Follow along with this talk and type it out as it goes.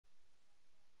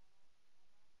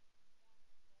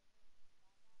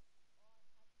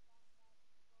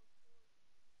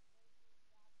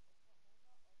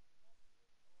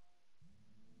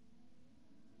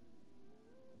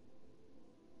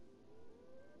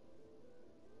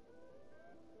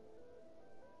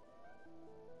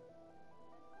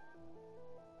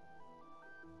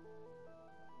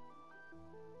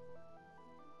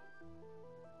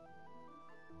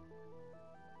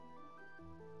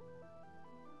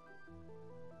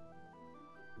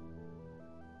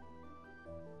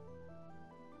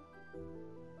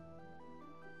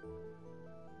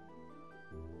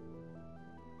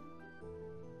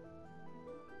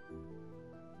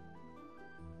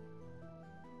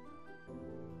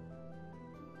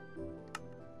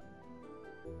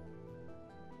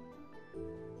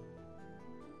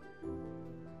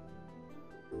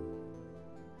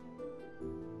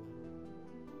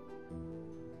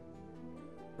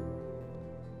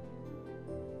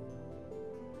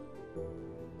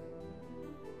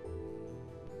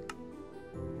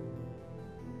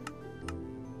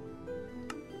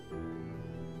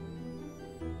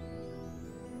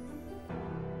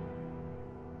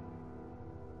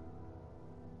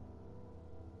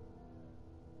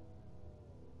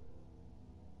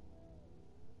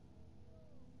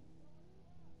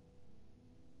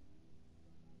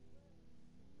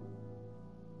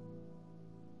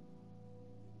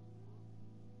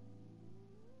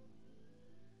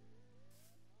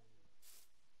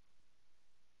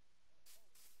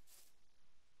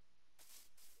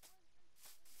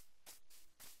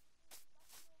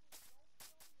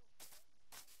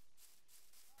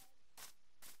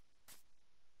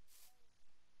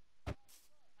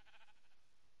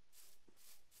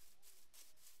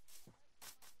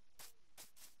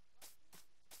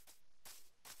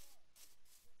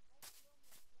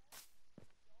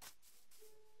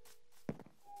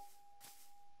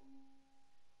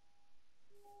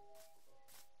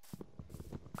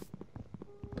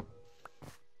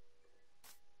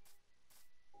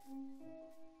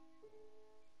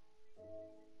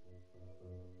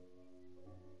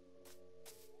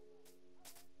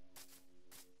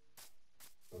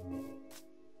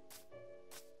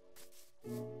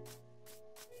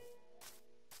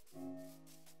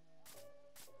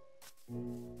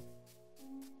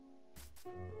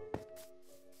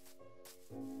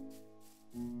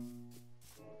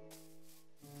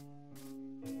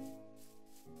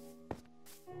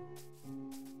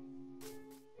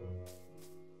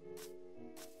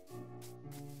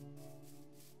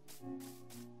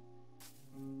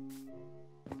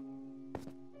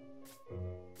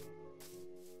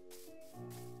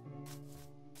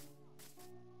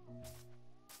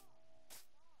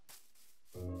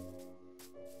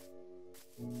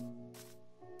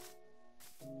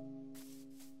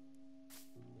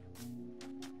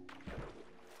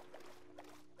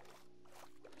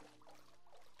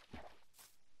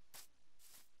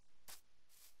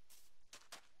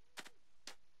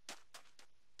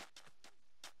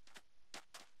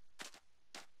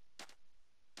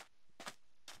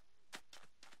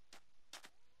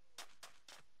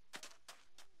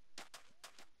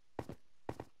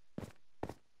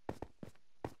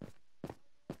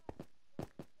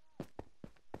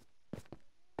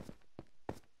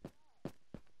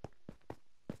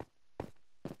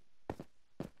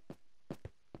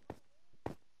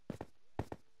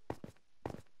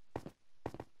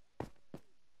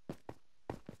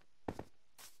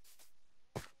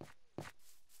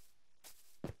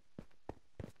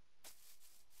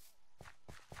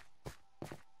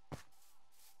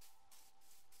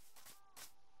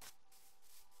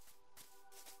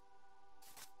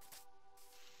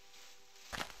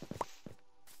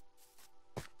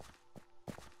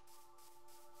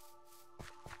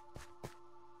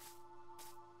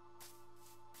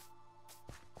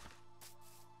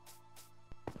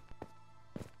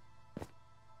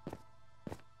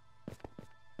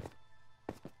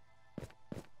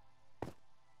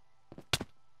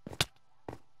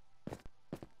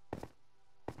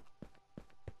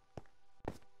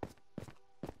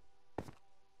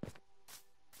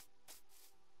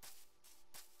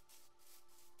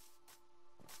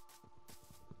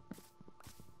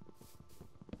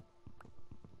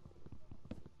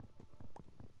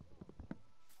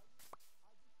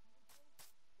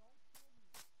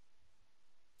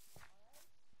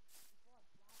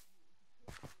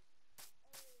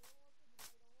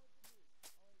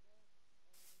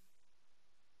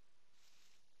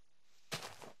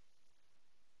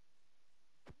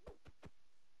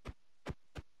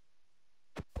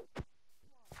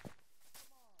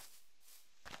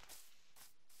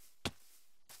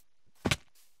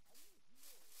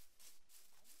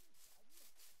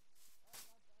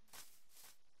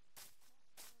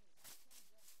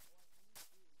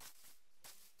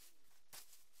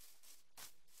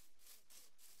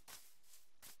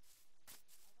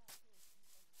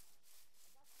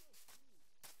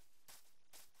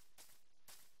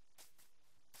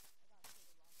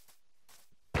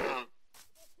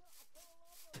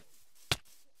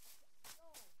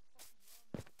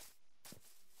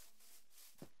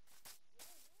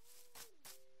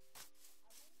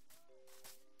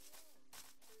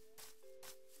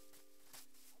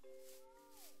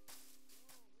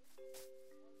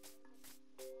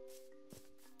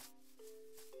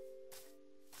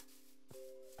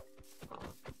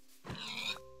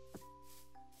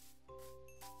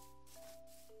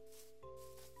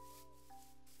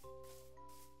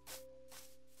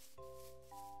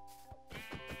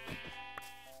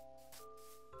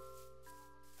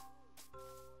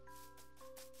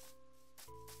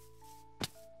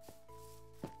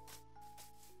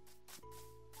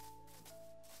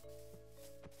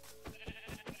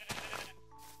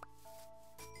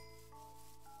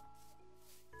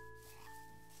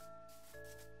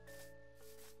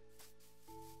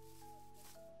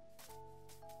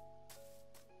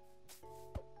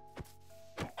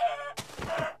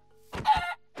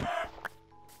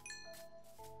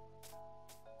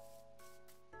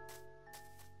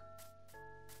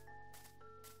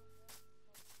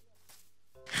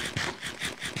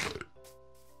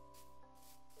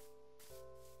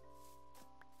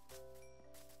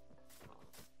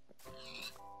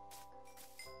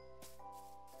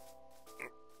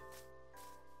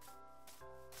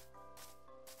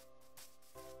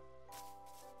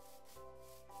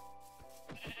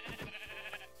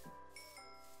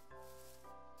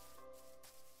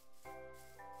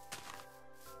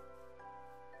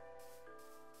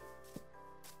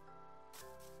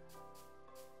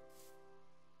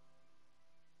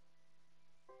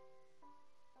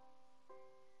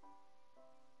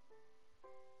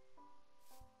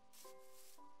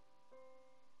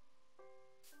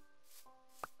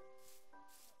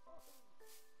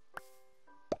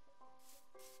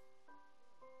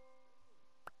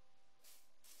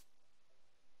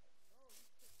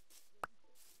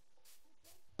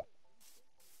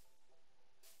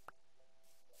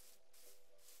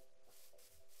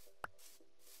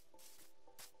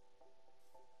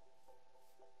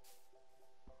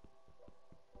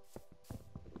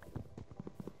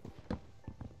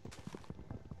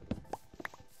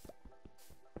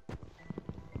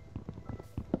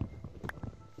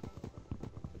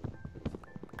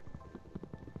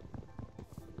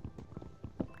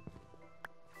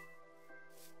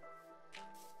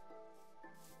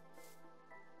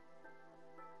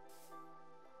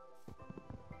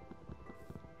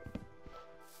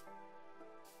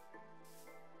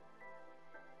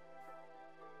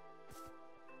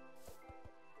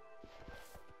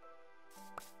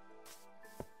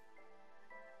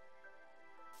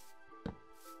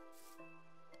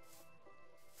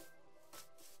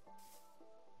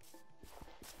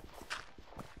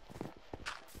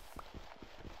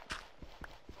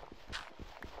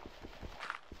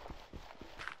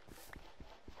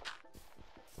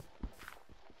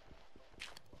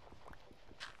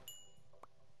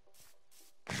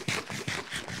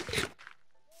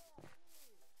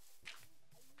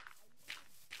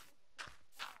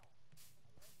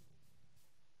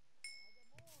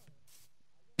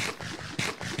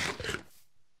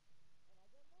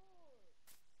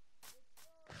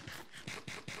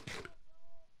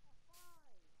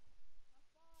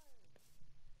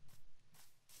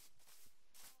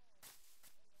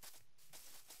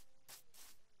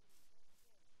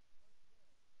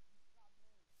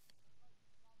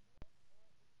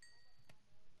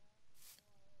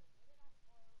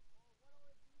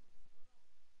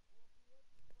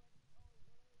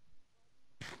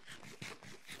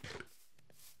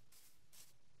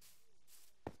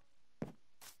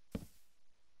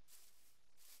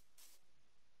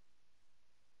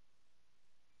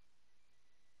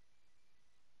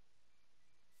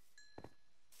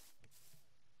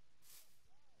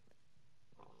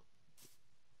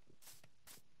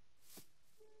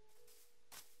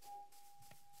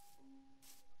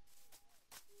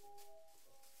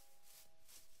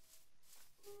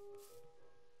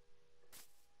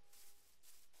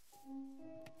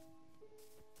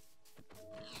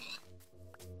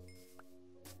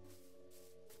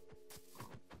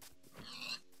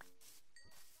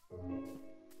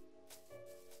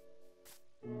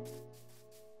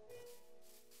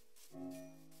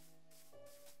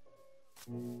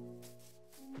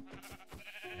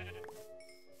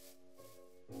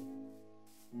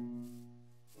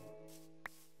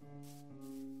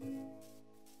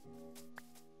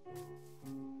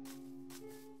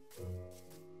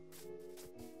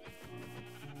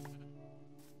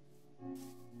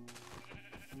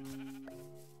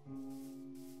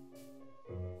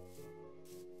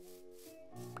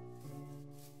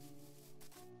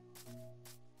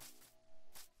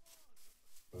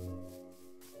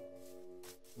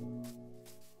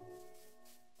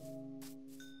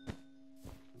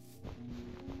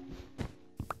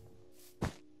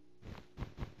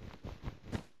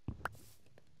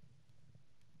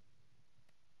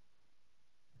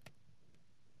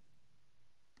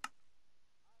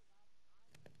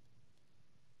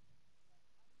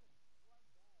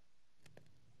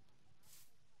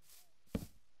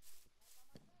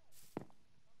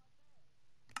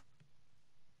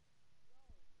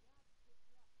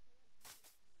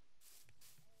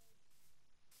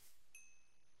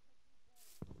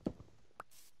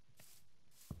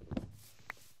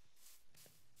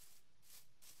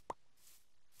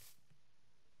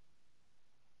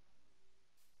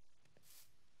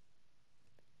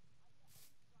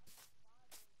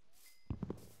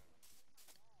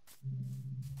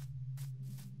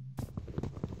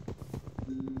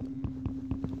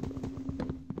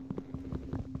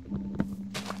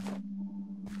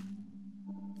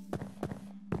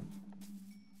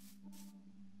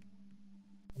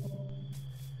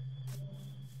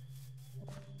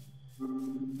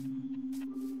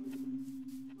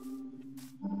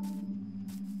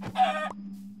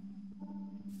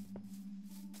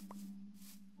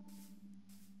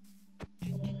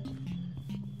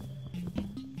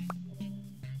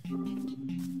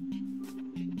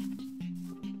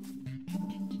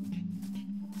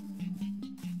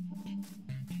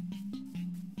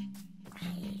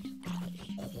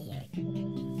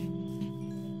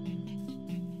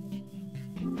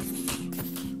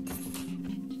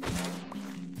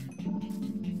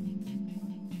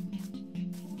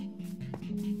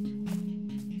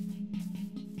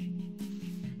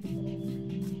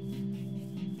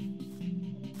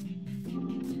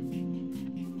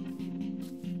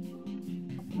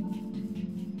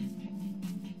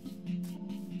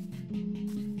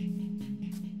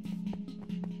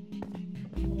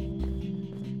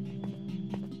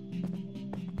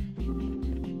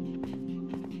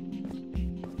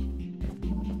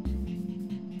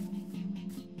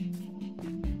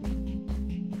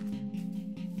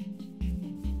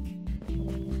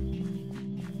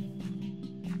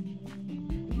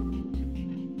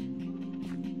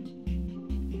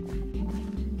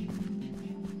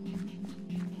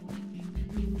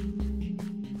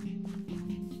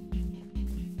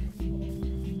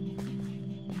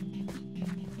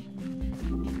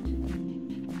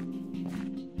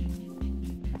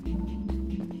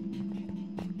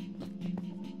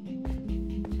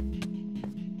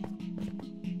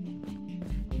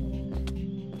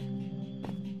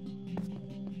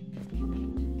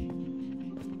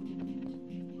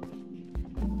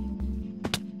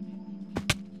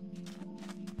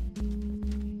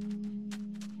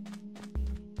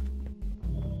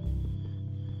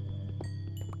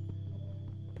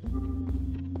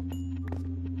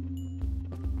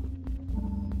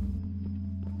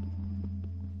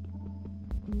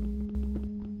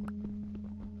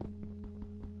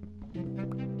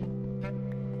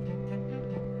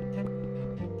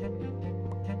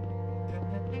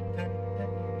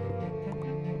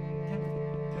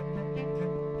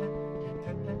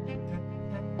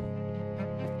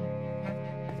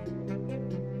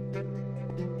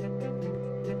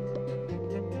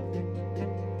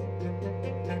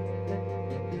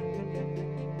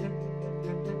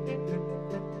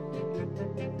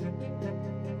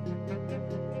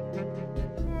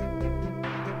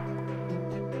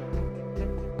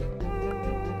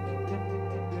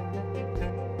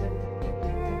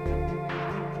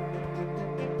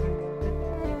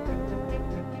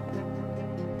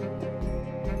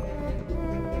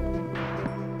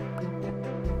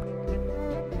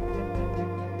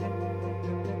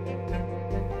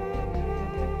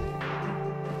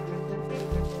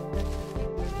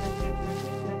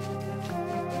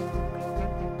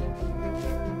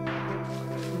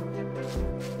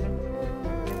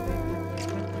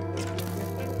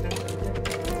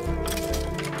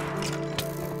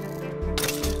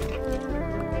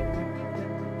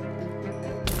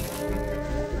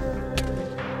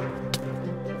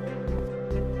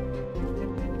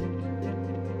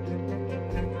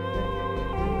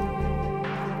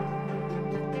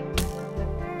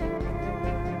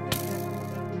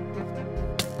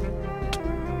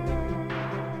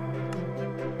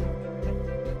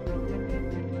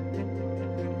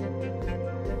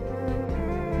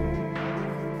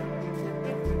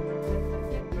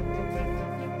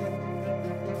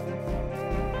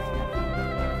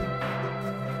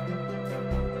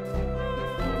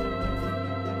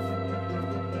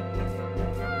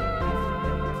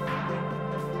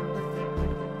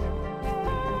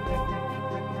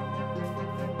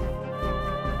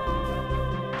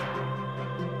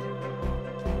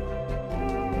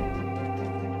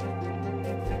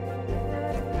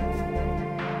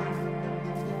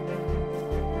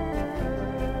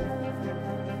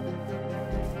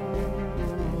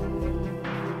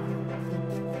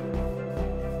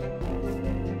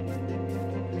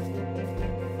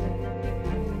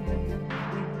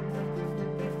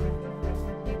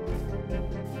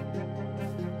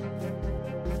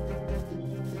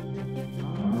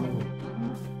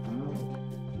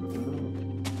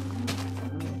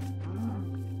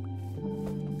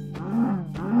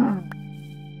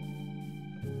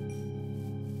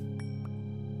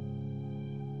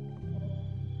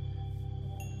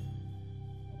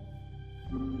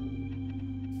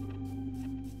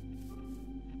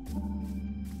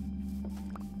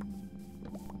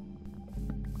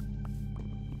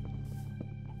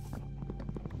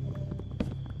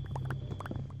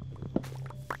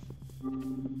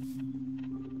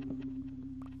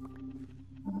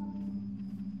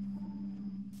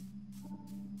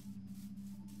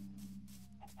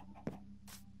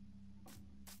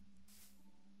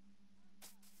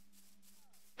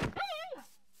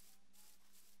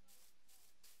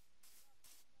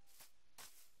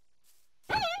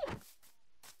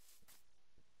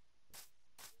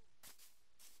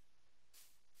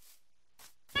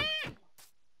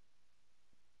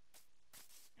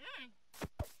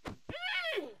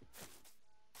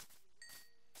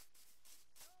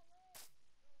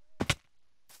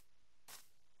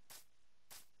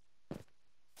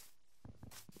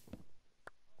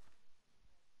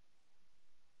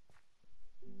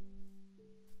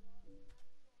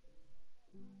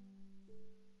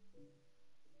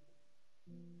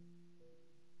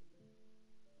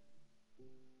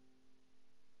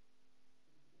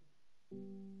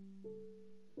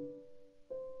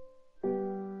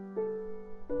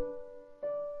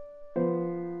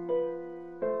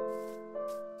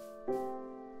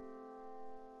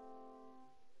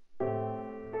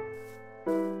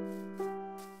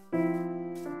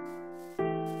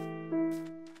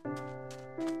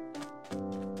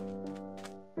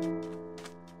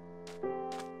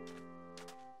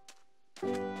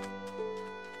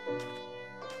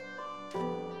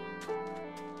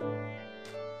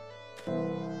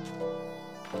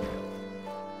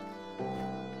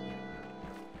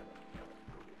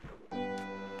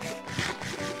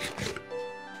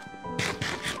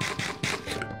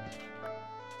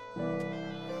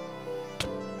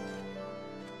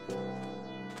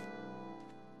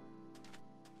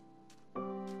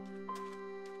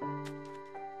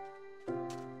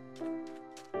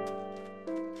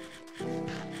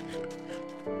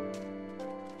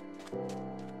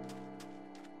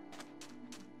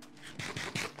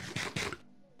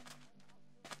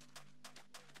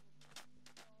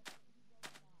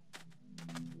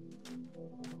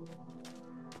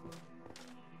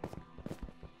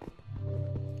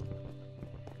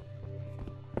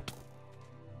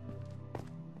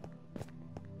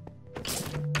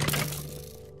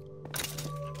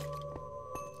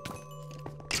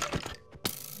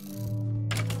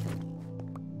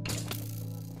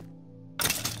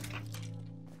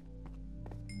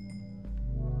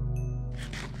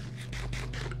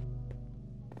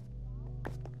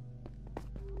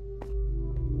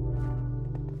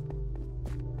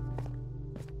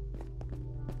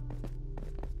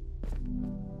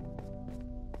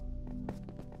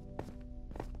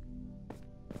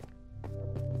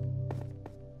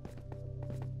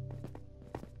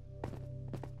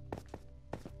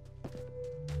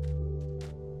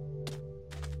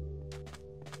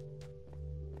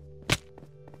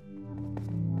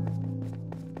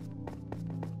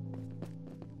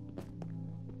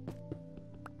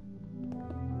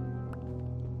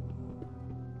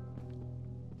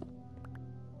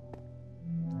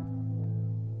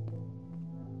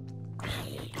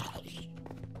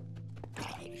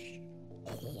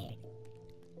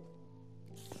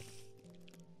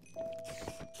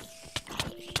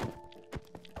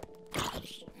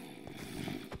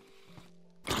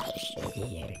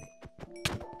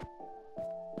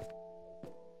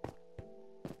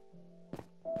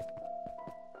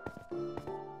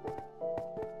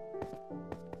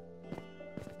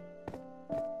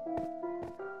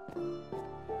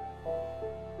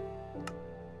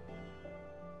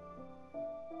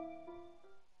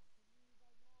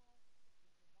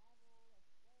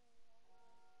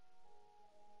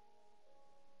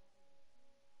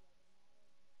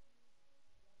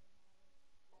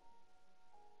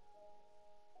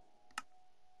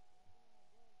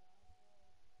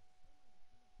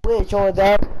Switch over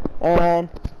there, and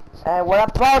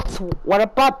what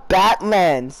about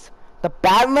Batman's? The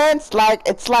Batman's like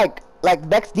it's like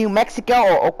New Mexico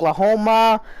or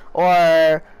Oklahoma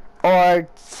or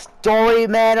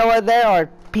Storyman over there or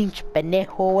Pinch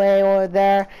Penejo way over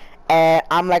there, and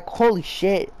I'm like holy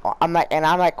shit. I'm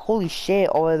like holy shit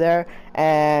over there,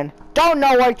 and don't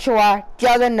know what you are,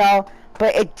 doesn't know,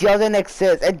 but it doesn't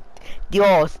exist.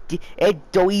 Dios,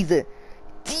 it doesn't.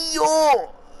 Dios.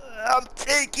 I'm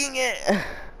taking it.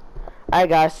 I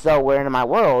got so weird in my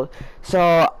world.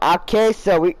 So okay,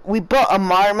 so we built a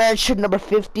Modern Mansion number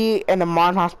 50 in the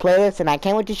Modern House playlist, and I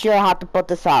can't wait to share how to put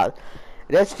this out.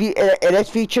 It is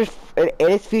featured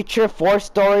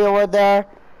 4-story over there.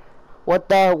 With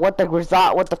the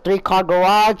Gregzzial, with the 3-car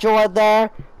garage over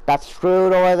there. That's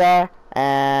fruit over there.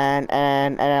 And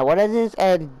what is this?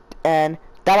 And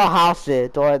that'll house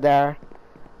it over there.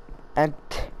 And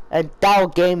that'll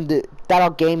game this.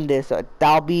 That'll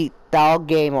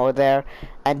game over there,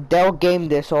 and they'll game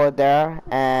this over there,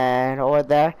 and over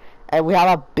there, and we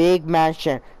have a big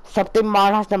mansion. Something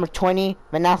modern house number 20,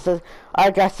 Vanessa's.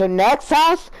 Alright guys, so next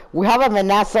house, we have a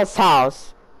Vanessa's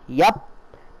house. Yep.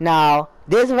 Now,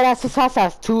 this Vanessa's house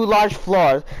has 2 large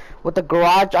floors with a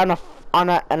garage on a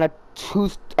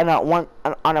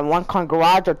one car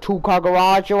garage or 2 car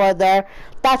garage over there.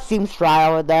 That seems right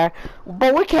over there.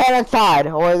 But we can head inside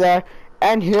over there.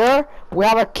 And here we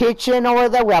have a kitchen over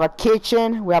there. We have a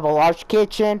kitchen. We have a large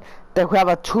kitchen. Then we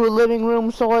have 2 living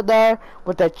rooms over there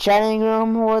with a chatting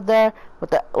room over there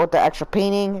with the extra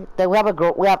painting. Then we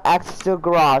have access to a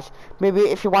garage. Maybe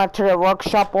if you want to turn a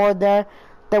workshop over there.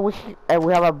 Then we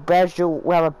have a bedroom.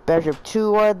 We have a bedroom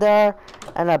 2 over there,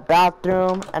 and a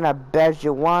bathroom, and a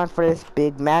bedroom 1 for this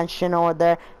big mansion over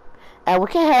there. And we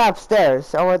can head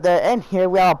upstairs over there. And here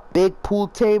we have a big pool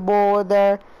table over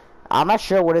there. I'm not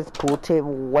sure what its pool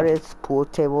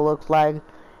table looks like.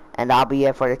 And that'll be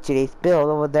it for today's build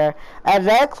over there. And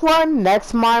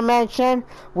next my mansion,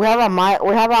 we have a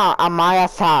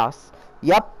Maya's house.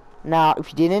 Yep. Now, if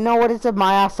you didn't know what a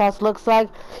Maya's house looks like,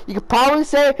 you could probably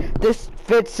say this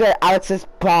fits at Alex's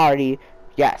party.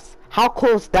 Yes. How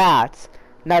cool is that?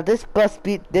 Now this must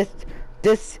be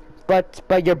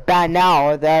but you're bad now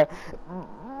over there.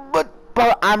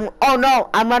 But I'm running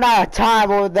out of time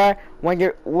over there when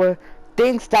you're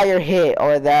things that you're hit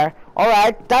over there.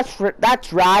 Alright, that's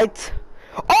right.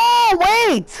 Oh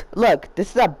wait! Look,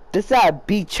 this is a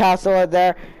beach house over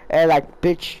there, and like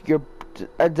bitch,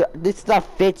 this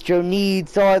stuff fits your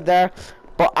needs over there.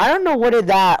 But I don't know what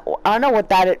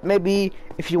that is. Maybe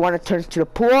if you want to turn to the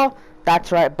pool,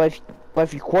 that's right. But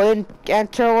if you couldn't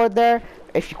enter over there,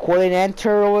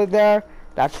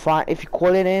 that's fine. If you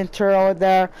couldn't enter over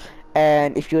there,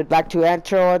 and if you would like to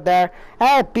enter over there,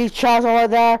 hey, beach house over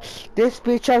there. This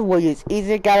beach house will use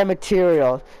easy guided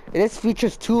materials. This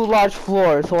features 2 large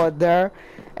floors over there,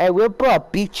 and we'll put a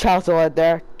beach house over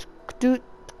there.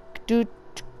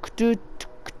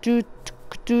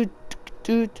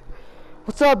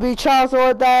 What's up, beach house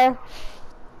over there?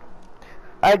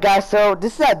 Alright guys, so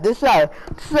this is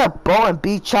a boat and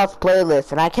beach house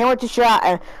playlist, and I can't wait to show out.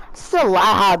 And this is a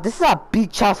lighthouse. This is a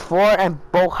beach house 4 and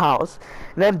boat house.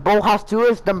 And then boat house 2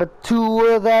 is number 2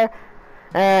 over there.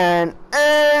 And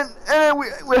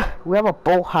we have a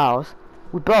boat house.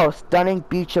 We built a stunning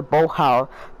beach and boat house.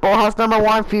 Boat house number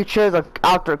 1 features an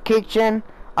outdoor kitchen,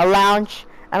 a lounge,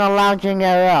 and a lounging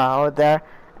area over there.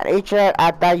 And each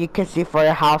at that you can see for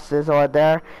your houses over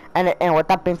there. And with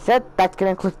that being said, that's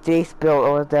gonna include today's build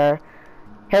over there.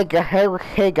 Hey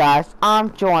guys, I'm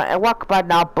Jhoan, and welcome back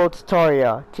now boat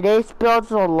tutorial. Today's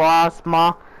builds are a lot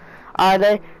small. Are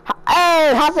they?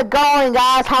 Hey, how's it going,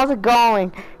 guys? How's it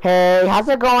going? Hey, how's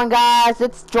it going, guys?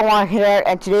 It's Jhoan here,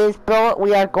 and today's build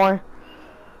we are going.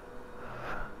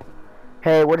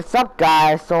 Hey, what's up,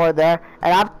 guys, over there?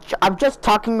 And I'm just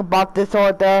talking about this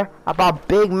over there, about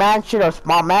big mansion or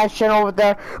small mansion over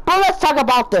there. But let's talk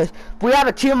about this. We have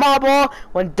a T-Mobile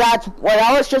when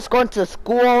I was just going to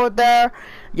school over there.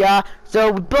 Yeah,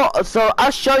 so we built. So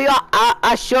I'll show you how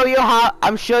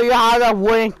the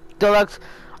wooden deluxe.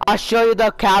 I'll show you the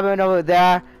cabin over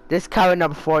there. This cabin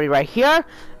number 40 right here,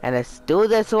 and let's do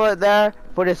this over there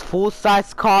for this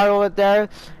full-size car over there.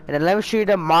 And then let me show you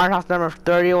the modern house number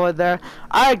 30 over there.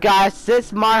 Alright guys,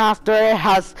 this modern house 30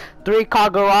 has 3-car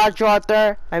garage right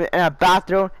there and a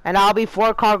bathroom, and that'll be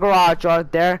 4-car garage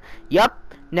right there. Yep.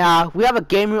 Now we have a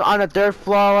game room on the 3rd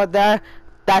floor over there.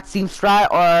 That seems right.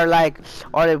 Or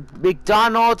the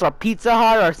McDonald's or Pizza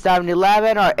Hut or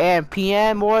 7-Eleven or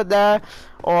AM/PM over there.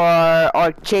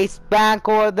 Or Chase Bank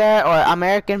over there, or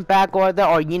American Bank over there,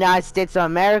 or United States of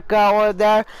America over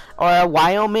there, or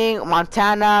Wyoming,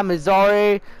 Montana,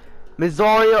 Missouri,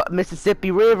 Mississippi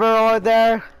River over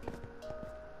there,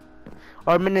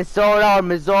 or Minnesota or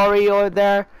Missouri over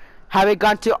there. Have we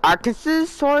gone to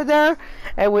Arkansas over there?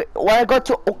 And we want to go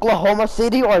to Oklahoma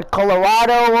City or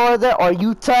Colorado over there, or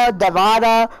Utah,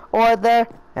 Nevada over there.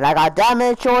 And I got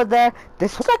damage over there.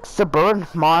 This was like suburban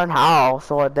modern house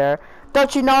over there.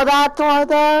 Don't you know that over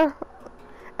there?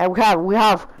 And we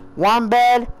have 1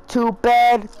 bed, 2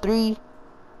 bed, 3.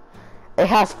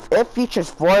 It features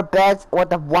 4 beds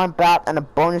with a 1 bath and a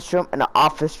bonus room and an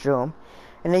office room.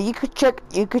 And then you could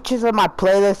choose on my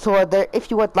playlist over there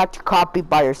if you would like to copy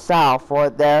by yourself over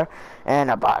there.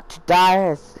 And about to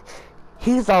die.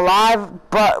 He's alive,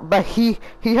 but he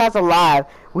has alive.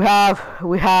 We have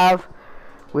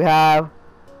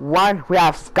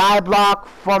Skyblock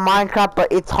for Minecraft,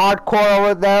 but it's hardcore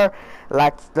over there.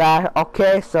 Like that.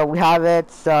 Okay, so we have it.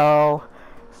 So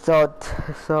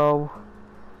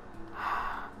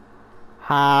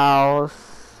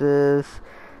houses.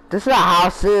 This is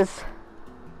houses.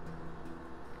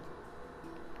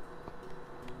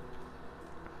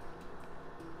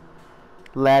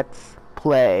 let's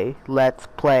play. This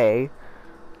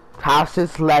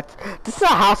is a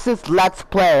houses let's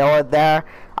play over there.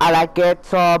 I like it,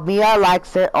 so Mia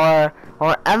likes it, or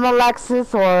Emma likes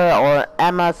it, or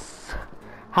Emma's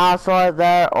house over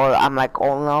there, or I'm like,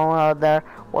 oh no, over there.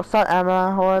 What's up,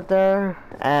 Emma, over there?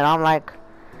 And I'm like,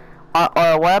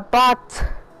 or what about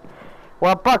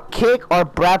Kick or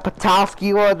Brad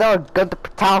Patowski over there, or Gunther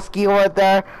Patowski over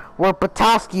there, or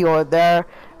Patowski over there,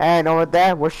 and over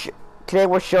there, today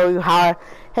we'll show you how.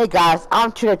 Hey guys,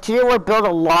 I'm Gina. Today we'll build a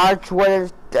large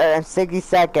wooden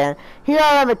 60-second. Here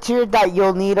are the materials that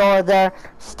you'll need over there.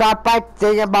 Start by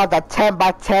thinking about the 10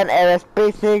 by 10 area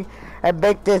spacing and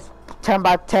make this 10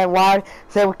 by 10 wide.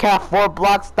 Say we can have 4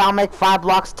 blocks, now make 5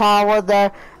 blocks tall over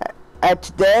there. And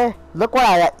today, look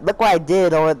what I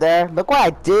did over there. Look what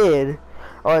I did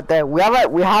over there. We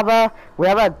have a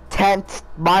tent,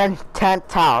 modern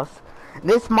tent house.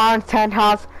 This modern tent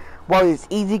house will use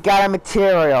easy gathering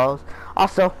materials.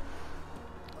 Also,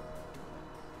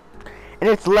 and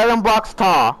it's 11 blocks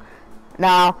tall.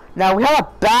 Now we have a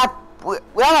back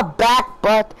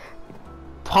butt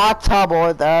hot tub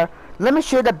over there. Let me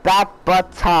show you the back butt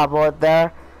tub over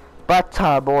there. What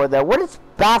is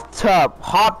bathtub?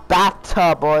 Hot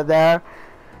bathtub over there.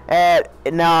 And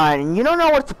now you don't know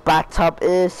what the bathtub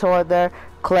is over there.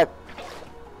 Click.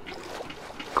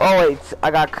 Oh wait,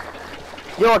 I got.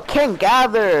 Yo, I can't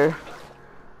gather.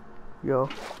 Yo.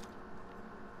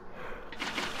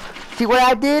 See what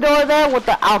I did over there with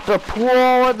the outdoor pool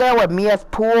over there, with Mia's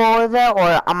pool over there,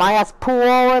 or Amaya's pool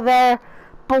over there?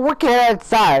 But we can head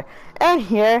inside. And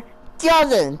here,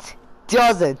 doesn't.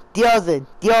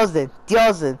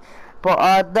 But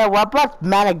what about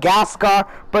Madagascar?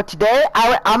 But today,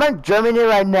 I'm in Germany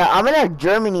right now. I'm in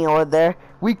Germany over there.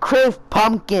 We crave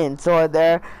pumpkins over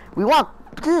there. We want,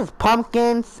 this is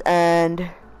pumpkins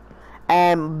and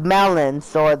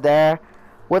melons over there.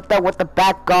 With the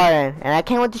back garden, and I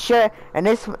can't wait to share. And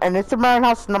this suburban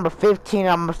house is number 15.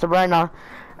 I'm suburban house.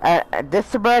 This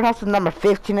suburban house is number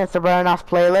 15 in suburban house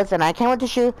playlist, and I can't wait to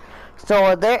share.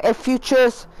 So it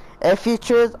features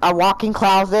a walk-in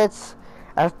closets.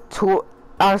 On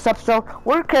this episode,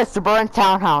 we're creating a suburban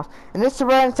townhouse, and this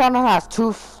suburban townhouse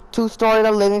has two-story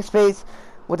living space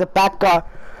with a back garden.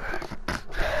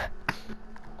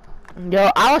 Yo,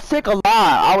 I was sick a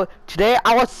lot. Today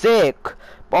I was sick.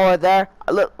 Over there,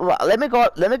 let me go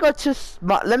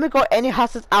any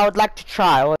houses I would like to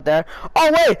try over there. Oh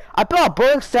wait, I built a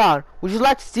brewing stand. Would you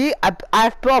like to see?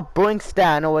 I've built a brewing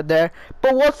stand over there,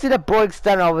 but we'll see the brewing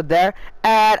stand over there.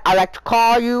 And I like to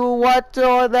call you what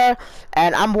over there,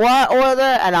 and I'm what over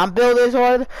there, and I'm building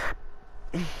over there.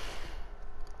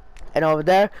 And over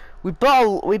there, we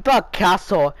built a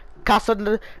castle.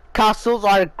 Castles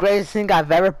are the greatest thing I've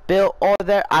ever built over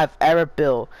there.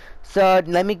 So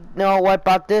let me know what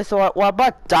about this, or what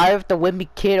about Diary of the Wimpy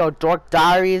Kid, or Dork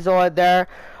Diaries over there,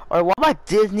 or what about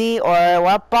Disney, or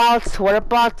what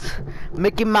about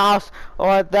Mickey Mouse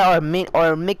over there,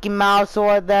 or Mickey Mouse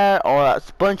over there, or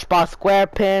SpongeBob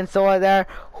SquarePants over there.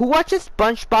 Who watches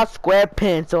SpongeBob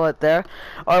SquarePants over there?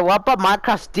 Or what about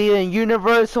Minecraft Steven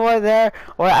Universe over there,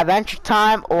 or Adventure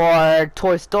Time, or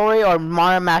Toy Story, or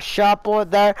Mario Mashup over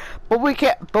there? But we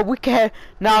can.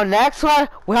 Now next one,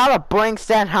 we have a brewing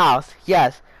stand house.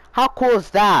 Yes. How cool is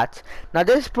that? Now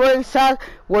this brewing stand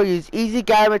will use easy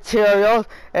gathering materials.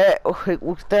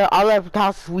 They're all the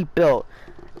houses we built.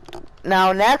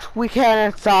 Now next we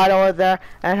can inside over there,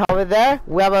 and over there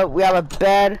we have a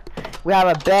bed,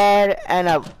 and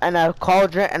a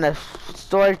cauldron and a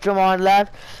storage room on the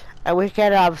left, and we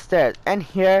can upstairs. And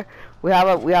here we have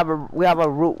a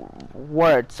root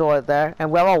words over there,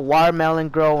 and we have a watermelon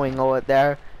growing over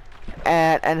there.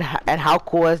 And how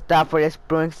cool is that for this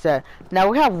brewing set? Now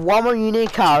we have one more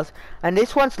unique house, and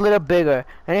this one's a little bigger,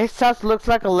 and this house looks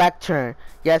like a lectern.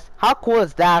 Yes, how cool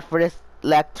is that for this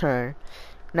lectern?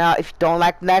 Now if you don't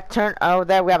like lectern, over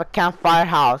there we have a campfire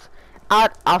house. I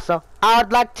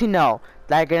would like to know,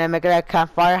 like, gonna make it a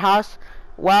campfire house?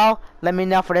 Well, let me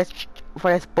know for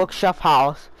this bookshelf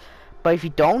house. But if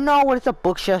you don't know what a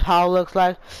bookshelf house looks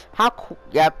like, how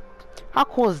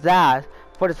cool is that?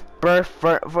 For this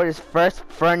first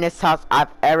furnace house I've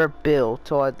ever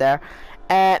built over there.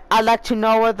 And I'd like to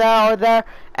know over there,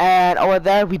 and over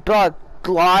there we built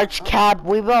a large cabin.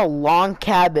 We built a long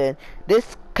cabin.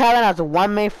 This cabin has a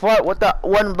 1 main floor with the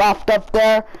 1 loft up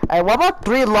there. And what about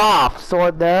 3 lofts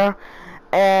over there?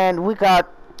 And we got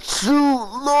 2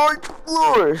 large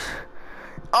floors.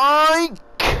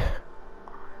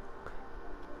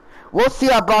 We'll see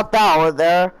about that over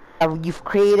there. You have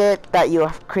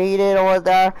created over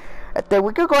there. Then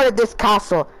we could go to this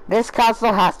castle. This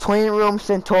castle has 20 rooms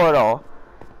in total.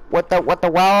 with the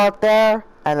well out there,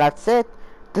 and that's it.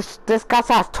 This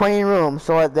castle has 20 rooms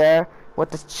over there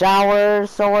with the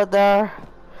showers over there,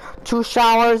 2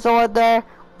 showers over there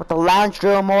with the lounge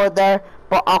room over there.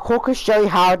 But I'll quickly show you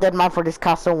how I did mine for this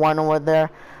castle one over there.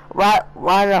 Right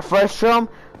in the first room.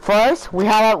 First, we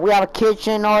have a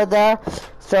kitchen over there.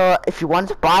 So if you want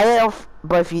to buy it,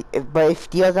 but if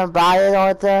he doesn't buy it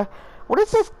over there, what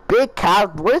is this big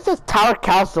castle? What is this tower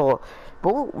castle?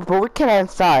 But we can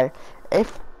inside.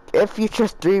 If you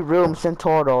choose 3 rooms in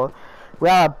total, we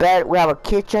have a bed, we have a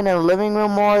kitchen and a living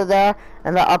room over there,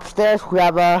 and then upstairs we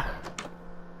have a.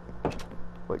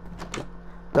 Wait,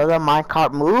 does a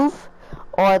minecart move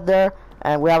over there?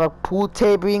 And we have a pool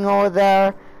tabling over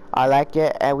there. I like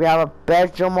it. And we have a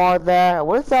bedroom over there.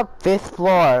 What is the 5th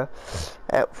floor?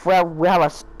 We have a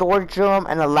storage room,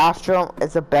 and the last room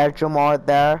is a bedroom over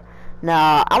there.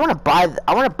 Now I want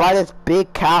to buy this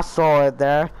big castle over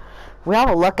there. We have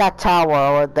a lookout tower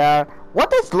over there.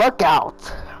 What is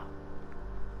lookout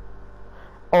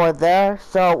over there?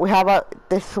 So we have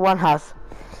this one has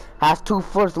 2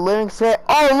 floors of living space.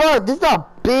 Oh look, this is a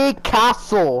big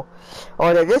castle.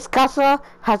 Over there, this castle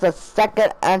has a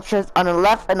second entrance on the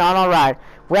left and on the right.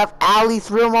 We have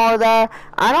Allie's room over there.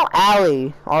 I know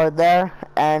Allie over there,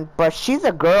 but she's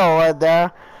a girl over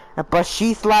there. But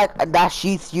she's like that.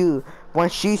 She's you when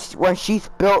she's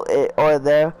built it over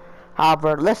there.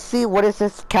 However, let's see what is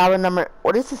this cabin number.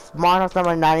 What is this smart house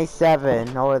number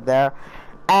 97 over there?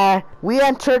 And we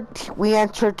entered to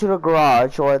the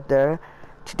garage over there.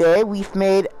 Today we've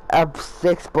made a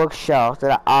 6 bookshelves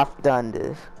that I've done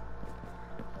this.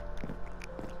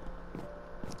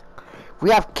 We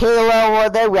have Kayla over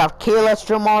there. We have Kayla's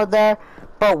room over there.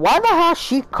 But why the hell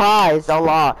she cries a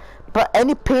lot? But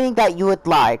any painting that you would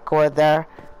like over there.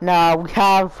 Now we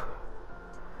have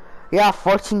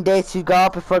 14 days to go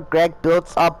before Greg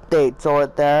builds updates over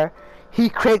there. He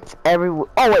creates every. Oh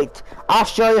wait, I'll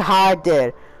show you how I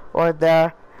did over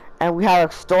there. And we have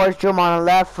a storage room on the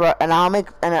left for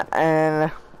economics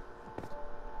and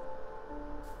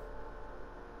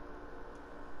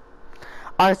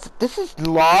this is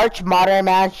large modern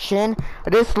mansion.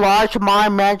 This large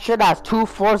modern mansion has 2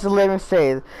 floors of living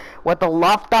space with a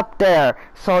loft up there.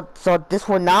 So this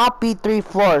will not be 3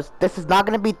 floors. This is not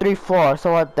gonna be 3 floors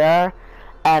over there.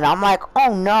 And I'm like,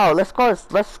 oh no, let's go to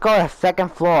the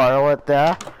 2nd floor over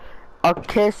there.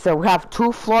 Okay, so we have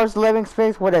 2 floors of living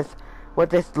space with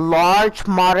this large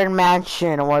modern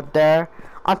mansion over there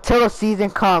until the season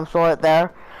comes over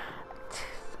there.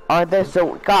 So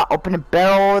we got open a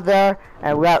barrel over there,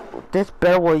 and we have this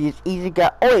barrel will use easy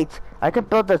get. Oh wait, I could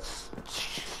build a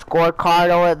scorecard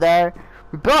over there.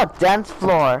 We built a dance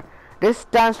floor. This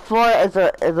dance floor is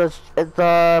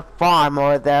a farm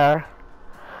over there,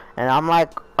 and I'm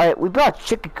like, alright, we built a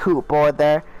chicken coop over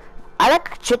there. I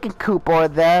like a chicken coop over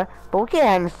there, but we can't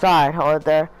head inside over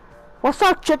there. What's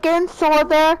up, chickens over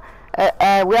there?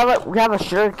 And we have a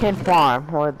sugarcane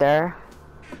farm over there.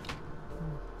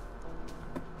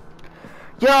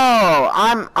 Yo,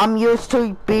 I'm used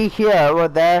to be here over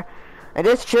there, and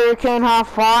this sugarcane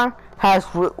farm has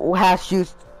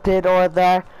used it over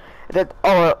there.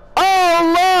 Oh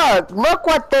look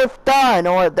what they've done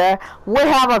over there. We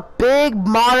have a big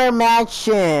modern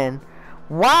mansion.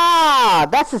 Wow,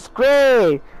 that's just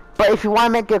great. But if you want to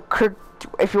make it,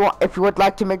 if you would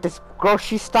like to make this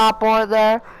grocery stop over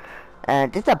there,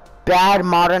 and it's a bad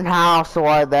modern house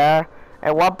over there.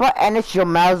 And what about Energy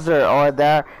Melzer over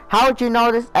there? How would you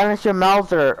know this Energy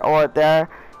Melzer over there?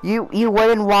 You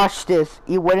wouldn't watch this.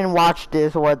 You wouldn't watch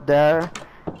this over there.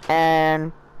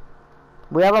 And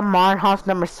we have a modern house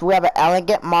number. We have an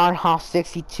elegant modern house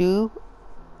 62.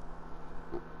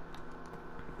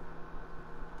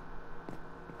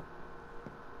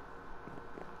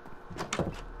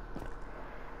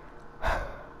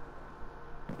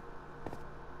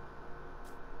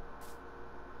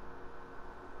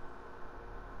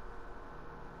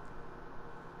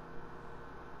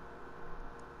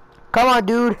 Come on,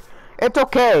 dude. It's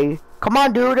okay. Come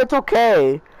on, dude. It's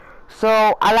okay.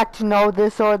 So, I like to know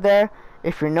this over there.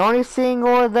 If you're noticing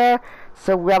over there.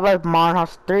 So, we have a modern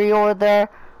house 3 over there.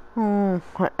 And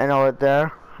over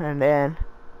there. And then.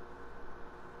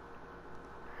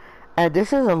 And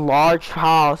this is a large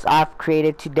house I've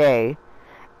created today.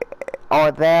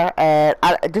 Over there. And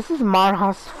this is modern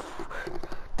house.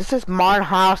 This is modern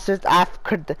houses I've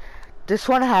created. This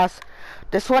one has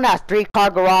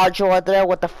 3-car garage over there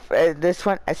with the this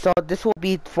one. So this will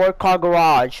be 4-car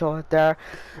garage over there.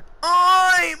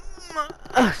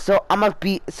 So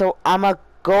I'ma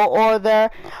go over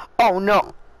there. Oh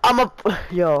no,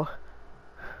 yo.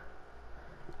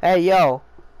 Hey yo,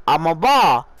 I'm a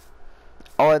ball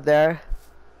over there.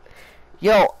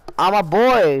 Yo, I'm a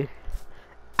boy.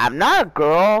 I'm not a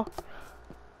girl.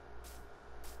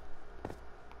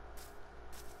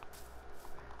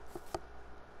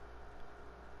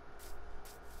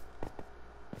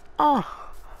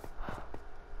 Oh.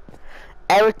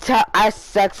 Every time I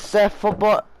successful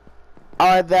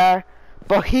over there,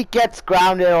 but he gets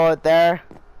grounded over there.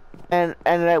 And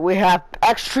we have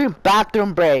extreme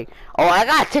bathroom break. Oh, I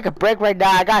gotta take a break right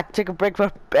now. I gotta take a break for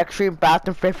extreme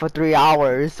bathroom break for 3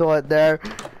 hours over there.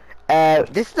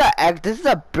 This is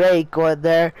a break over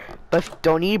there. But if you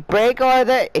don't need a break over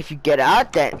there, if you get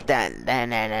out,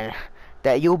 then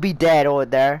you'll be dead over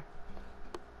there.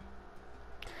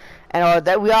 And over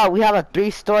there we have a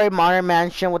 3-story modern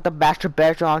mansion with a master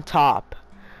bedroom on top.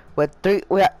 With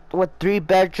 3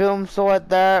 bedrooms over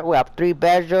there. We have 3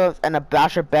 bedrooms and a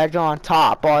master bedroom on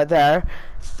top over there.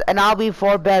 And I'll be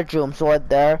 4 bedrooms over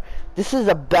there. This is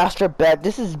a master bed.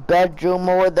 This is bedroom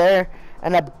over there.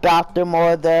 And a bathroom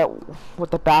over there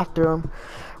with the bathroom.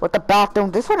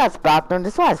 This one has bathroom.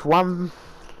 This one has one.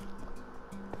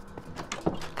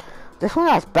 This one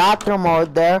has bathroom over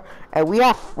there. And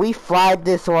we flied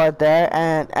this over there.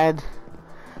 And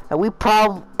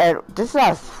this is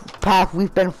a path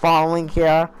we've been following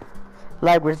here.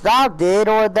 Like Gregzzial did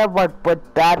over there,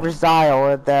 but bad Gregzzial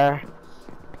over there.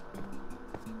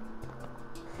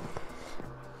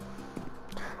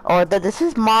 Over there, this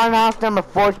is modern house number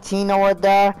 14 over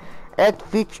there.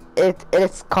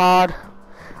 It's called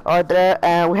over there,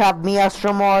 and we have Mia's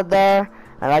room over there,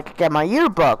 and I can get my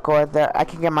yearbook over there. I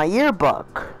can get my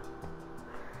yearbook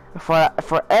for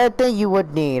everything you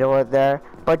would need over there.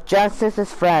 But Genesis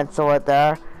is friends over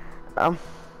there.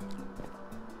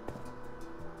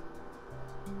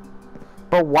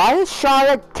 But why is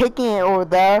Charlotte taking it over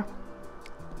there?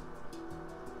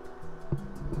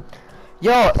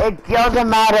 Yo, it doesn't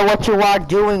matter what you are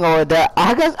doing over there.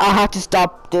 I guess I have to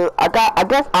stop, dude. I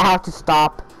guess I have to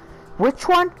stop. Which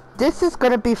one? This is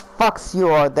gonna be fucks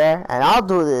you over there, and I'll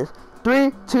do this.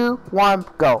 3, 2, 1,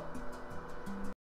 go.